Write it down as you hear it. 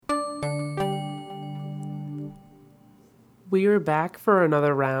We are back for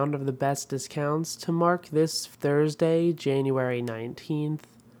another round of the best discounts to mark this Thursday, January 19th,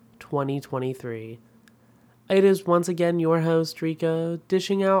 2023. It is once again your host, Rika,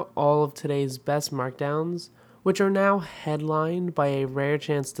 dishing out all of today's best markdowns, which are now headlined by a rare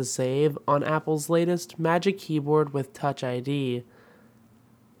chance to save on Apple's latest Magic Keyboard with Touch ID.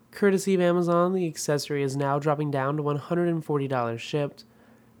 Courtesy of Amazon, the accessory is now dropping down to $140 shipped,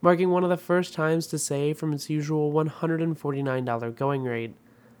 marking one of the first times to save from its usual $149 going rate.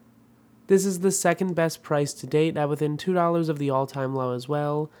 This is the second best price to date at within $2 of the all-time low as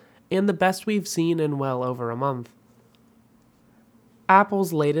well, and the best we've seen in well over a month.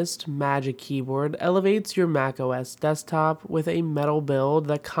 Apple's latest Magic Keyboard elevates your macOS desktop with a metal build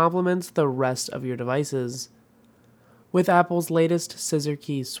that complements the rest of your devices. With Apple's latest scissor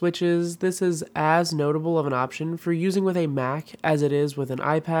key switches, this is as notable of an option for using with a Mac as it is with an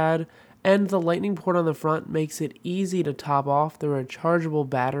iPad, and the lightning port on the front makes it easy to top off the rechargeable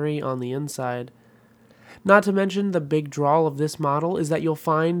battery on the inside. Not to mention, the big draw of this model is that you'll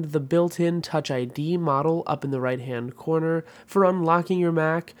find the built-in Touch ID model up in the right-hand corner for unlocking your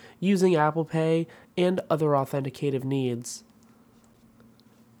Mac, using Apple Pay, and other authenticative needs.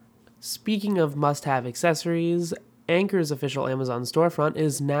 Speaking of must-have accessories, Anker's official Amazon storefront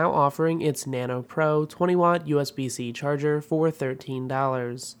is now offering its Nano Pro 20-watt USB-C charger for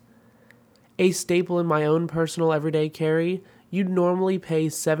 $13. A staple in my own personal everyday carry, you'd normally pay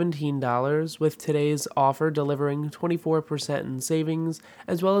 $17, with today's offer delivering 24% in savings,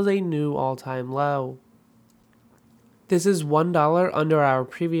 as well as a new all-time low. This is $1 under our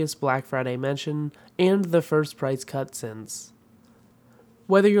previous Black Friday mention, and the first price cut since.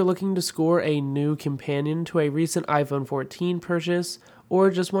 Whether you're looking to score a new companion to a recent iPhone 14 purchase, or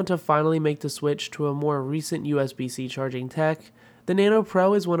just want to finally make the switch to a more recent USB-C charging tech, the Nano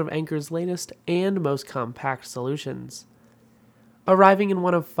Pro is one of Anker's latest and most compact solutions. Arriving in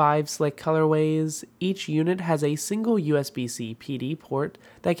one of 5 slick colorways, each unit has a single USB-C PD port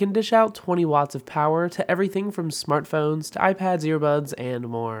that can dish out 20 watts of power to everything from smartphones to iPads, earbuds, and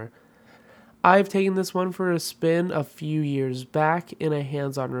more. I've taken this one for a spin a few years back in a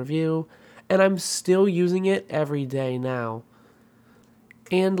hands-on review, and I'm still using it every day now.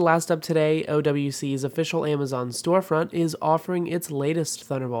 And last up today, OWC's official Amazon storefront is offering its latest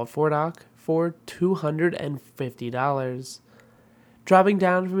Thunderbolt 4 dock for $250, dropping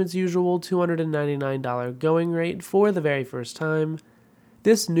down from its usual $299 going rate for the very first time.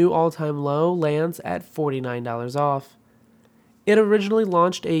 This new all-time low lands at $49 off. It originally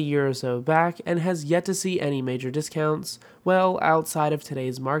launched a year or so back and has yet to see any major discounts, well, outside of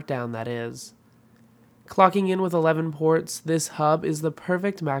today's markdown, that is. Clocking in with 11 ports, this hub is the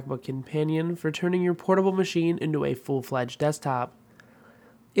perfect MacBook companion for turning your portable machine into a full-fledged desktop.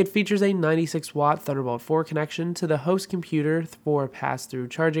 It features a 96-watt Thunderbolt 4 connection to the host computer for pass-through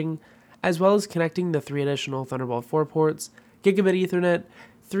charging, as well as connecting the 3 additional Thunderbolt 4 ports, Gigabit Ethernet,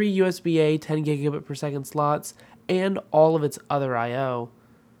 3 USB-A 10 gigabit per second slots, and all of its other I/O.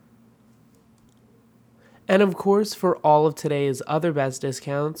 And of course, for all of today's other best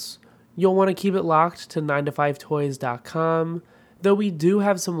discounts, you'll want to keep it locked to 9to5toys.com, though we do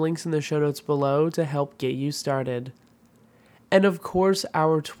have some links in the show notes below to help get you started. And of course,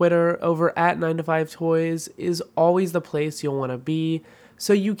 our Twitter over at 9to5toys is always the place you'll want to be,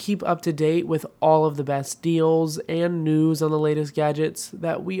 so you keep up to date with all of the best deals and news on the latest gadgets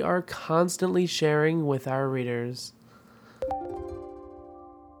that we are constantly sharing with our readers.